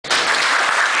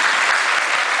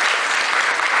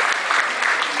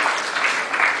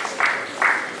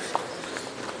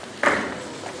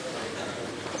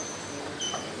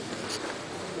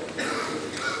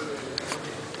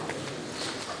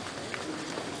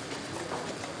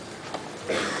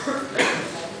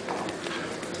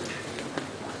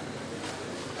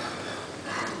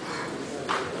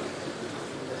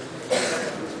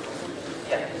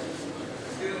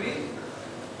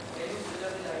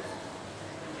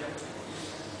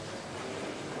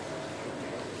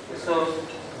So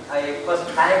I first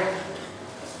thank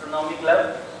Astronomy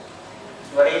Club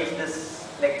to arrange this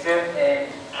lecture and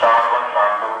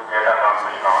data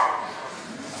transmission on.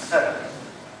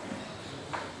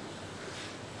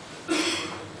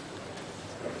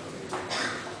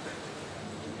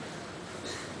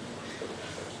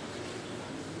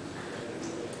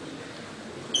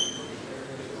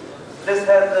 This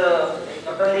has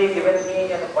not only given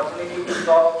me an opportunity to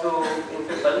talk to you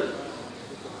people,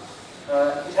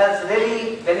 it has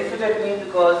really benefited me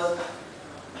because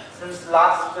since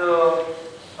last,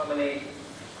 how many,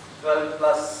 12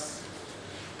 plus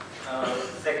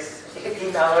 6,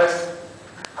 18 hours,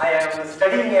 I am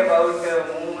studying about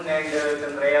moon and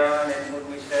Chandrayaan and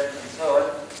moon mission and so on.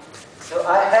 So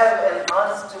I have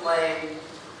enhanced my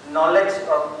knowledge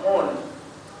of moon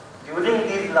during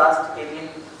these last 18,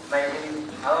 19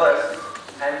 hours,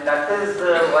 and that is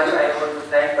why I want to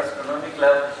thank Astronomy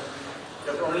Club.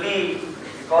 Not only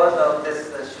because of this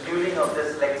scheduling of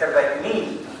this lecture by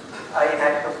me, I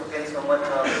had to put in so much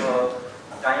of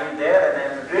time there, and I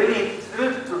am really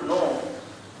thrilled to know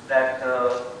that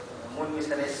moon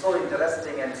mission is so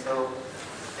interesting and so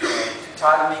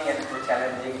charming and so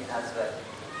challenging as well.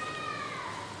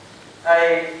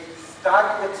 I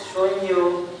start with showing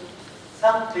you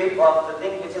some clip of the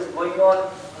thing which is going on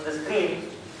the screen.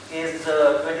 Is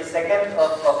 22nd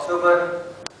of October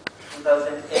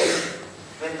 2008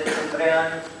 when the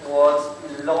Chandrayaan was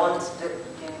launched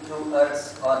into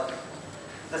Earth's orbit.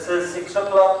 This is 6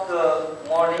 o'clock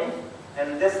morning,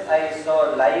 and this I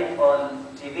saw live on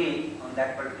TV on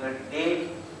that particular day,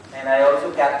 and I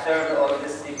also captured all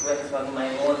this sequence on my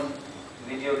own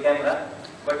video camera.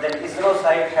 But then ISRO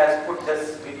site has put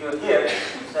this video here,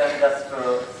 so I am just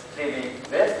streaming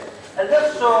this. I'll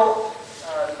just show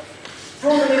 2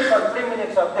 minutes or 3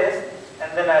 minutes of this,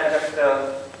 and then I'll just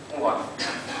move on.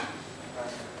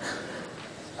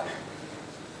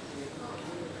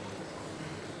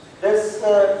 This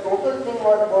total thing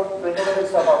was about 20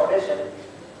 minutes of operation,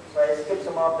 so I skipped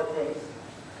some of the things.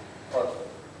 Oh,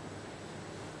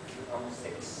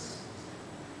 6.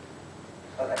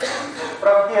 Okay.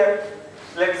 From here,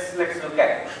 let's look at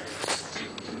it.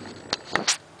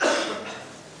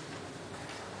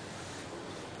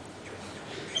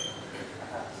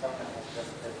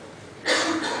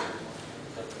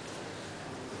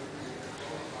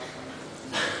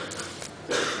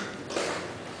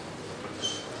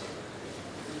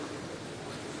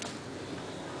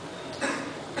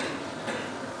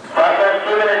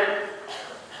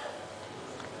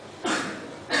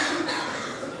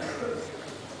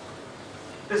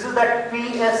 This is that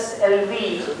PSLV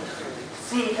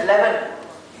C11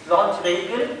 launch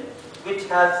vehicle, which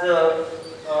has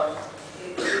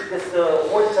this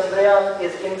whole Chandrayaan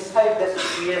is inside this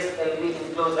PSLV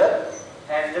enclosure,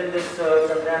 and then this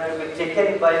Chandrayaan will be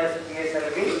taken by this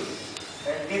PSLV,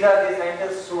 and these are the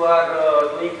scientists who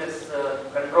are doing this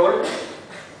control,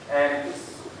 and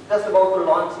it's just about to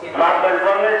launch in.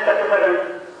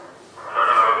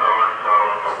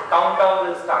 Countdown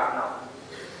will start now.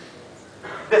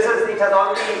 This is, it has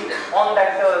already on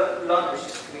that launch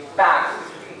pad.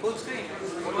 Full screen.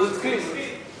 Full screen.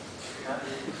 Yeah.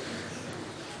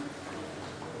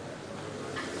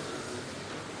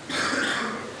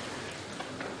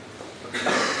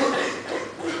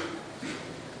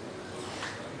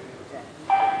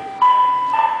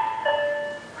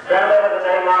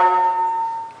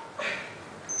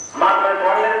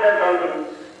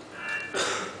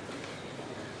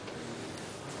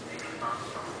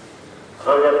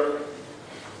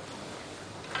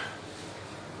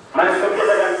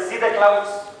 See the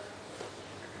clouds.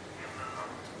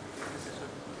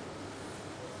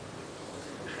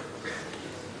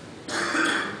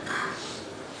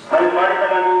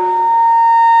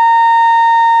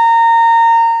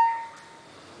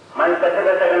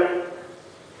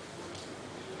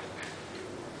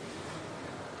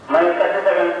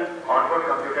 Onboard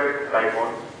computer live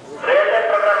mode. Real-time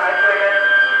program activated.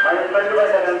 -25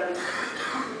 seconds.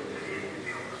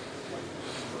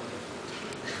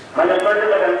 -20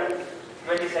 seconds.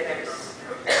 20 seconds.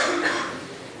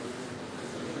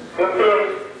 15.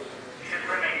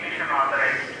 System ignition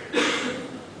authorized.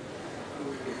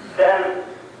 10,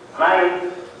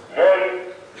 9,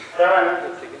 8, 7,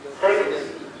 6,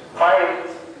 5,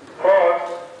 4,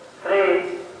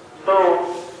 3, 2,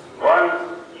 1,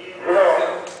 0.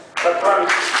 That's one.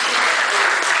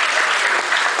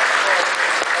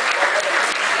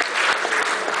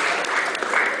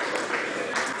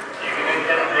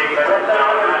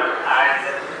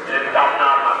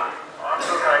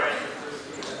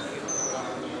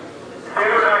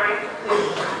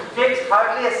 Takes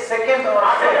hardly a second or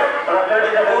so,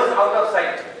 it goes out of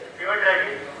sight. Pivot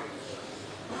ready.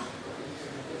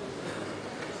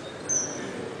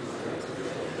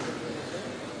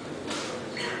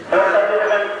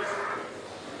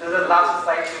 This is the last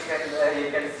slide you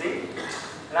can see.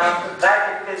 And after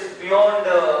that, it is beyond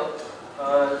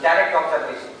direct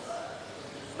observations.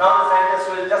 Now the scientists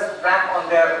will just track on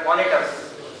their monitors.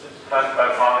 First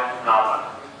performance normal.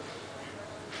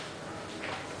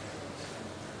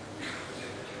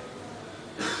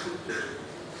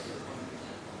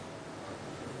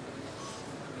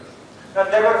 Now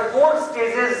there were 4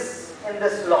 stages in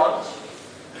this launch,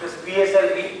 this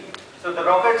PSLV. So the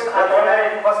rockets are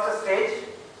at first stage,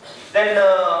 then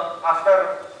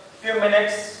after few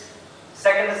minutes,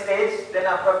 second stage, then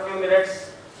after a few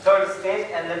minutes, third stage,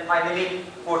 and then finally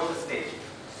fourth stage.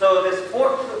 So this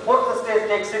fourth stage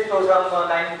takes it to some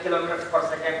 9 kilometers per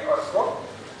second or so.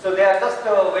 So they are just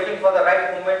waiting for the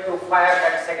right moment to fire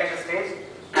at second stage,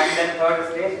 and then third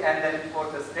stage, and then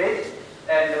fourth stage,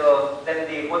 and then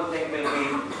the whole thing will be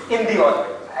in the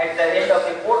orbit. At the end of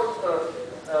the fourth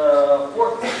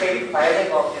stage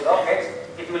firing of the rockets,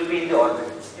 it will be in the orbit.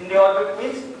 In the orbit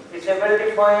means it's a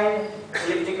well-defined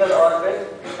elliptical orbit,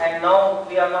 and now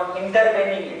we are not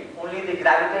intervening it. Only the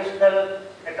gravitational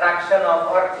attraction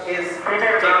of Earth is taking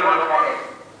it ahead.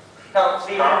 Now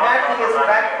the entire thing is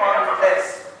tracked on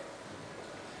this.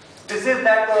 This is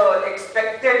that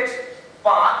expected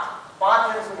path.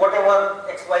 Path is whatever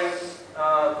xy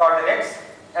coordinates,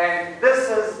 and this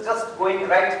is just going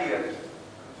right here.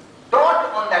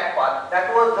 Dot on that path.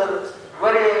 That was the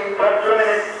very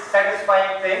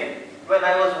satisfying thing when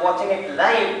I was watching it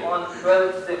live on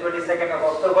 22nd of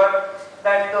October.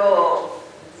 That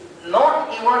not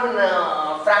even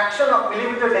a fraction of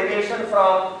millimeter deviation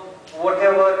from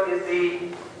whatever is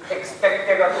the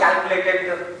expected or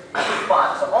calculated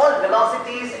path. So all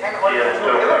velocities and all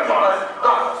everything was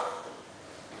dot.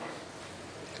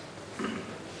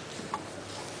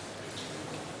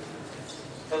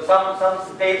 So some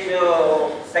stage,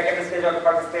 second stage or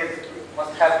third stage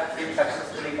must have been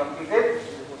successfully completed.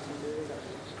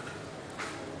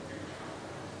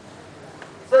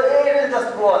 So it will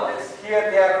just go on this. Here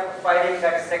they are firing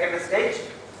at second stage,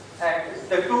 and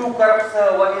the two curves,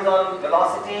 one is on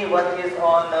velocity, one is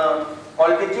on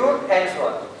altitude, and so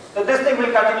on. So this thing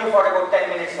will continue for about 10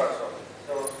 minutes or so.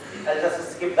 So I'll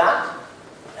just skip that,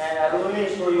 and I'll only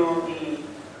show you the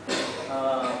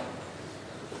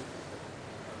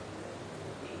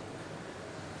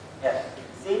yeah,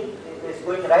 see, it's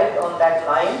going right on that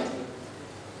line.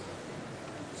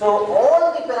 So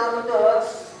all the parameters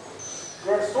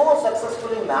were so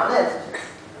successfully managed.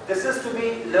 This is to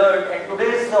be learned, and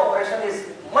today's operation is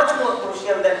much more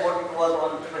crucial than what it was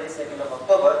on 22nd of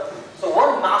October. So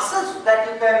one message that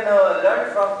you can learn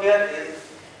from here is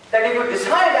that if you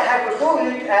decide I have to do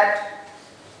it at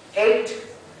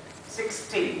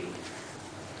 8:60,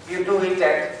 you do it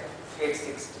at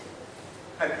 8:60.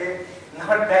 Okay?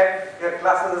 Not that your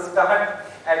classes start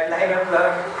at 9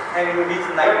 o'clock and you reach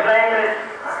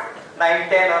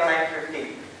 9:10 or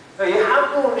 9:15. So you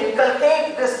have to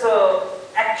inculcate this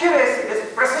accuracy,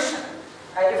 this precision.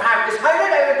 And if I have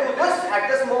decided I will do this at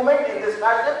this moment in this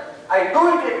fashion, I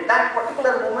do it at that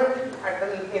particular moment and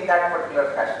in that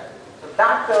particular fashion. So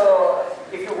that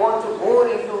if you want to go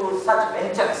into such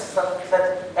ventures, such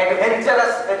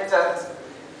adventurous ventures,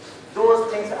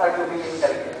 those things are to be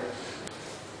inculcated.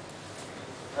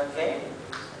 Okay.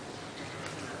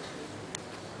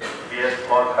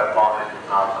 PS4 performance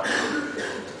normal.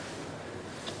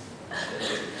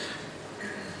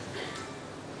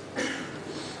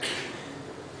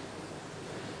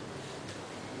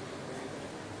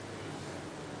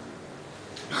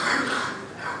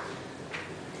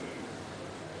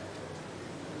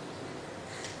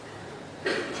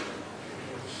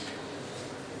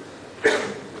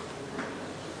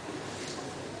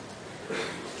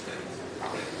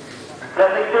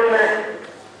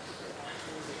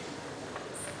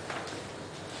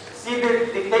 See the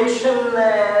tension and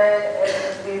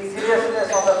the seriousness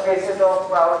on the faces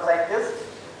of our scientists,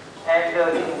 and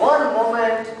in one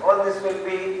moment all this will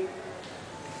be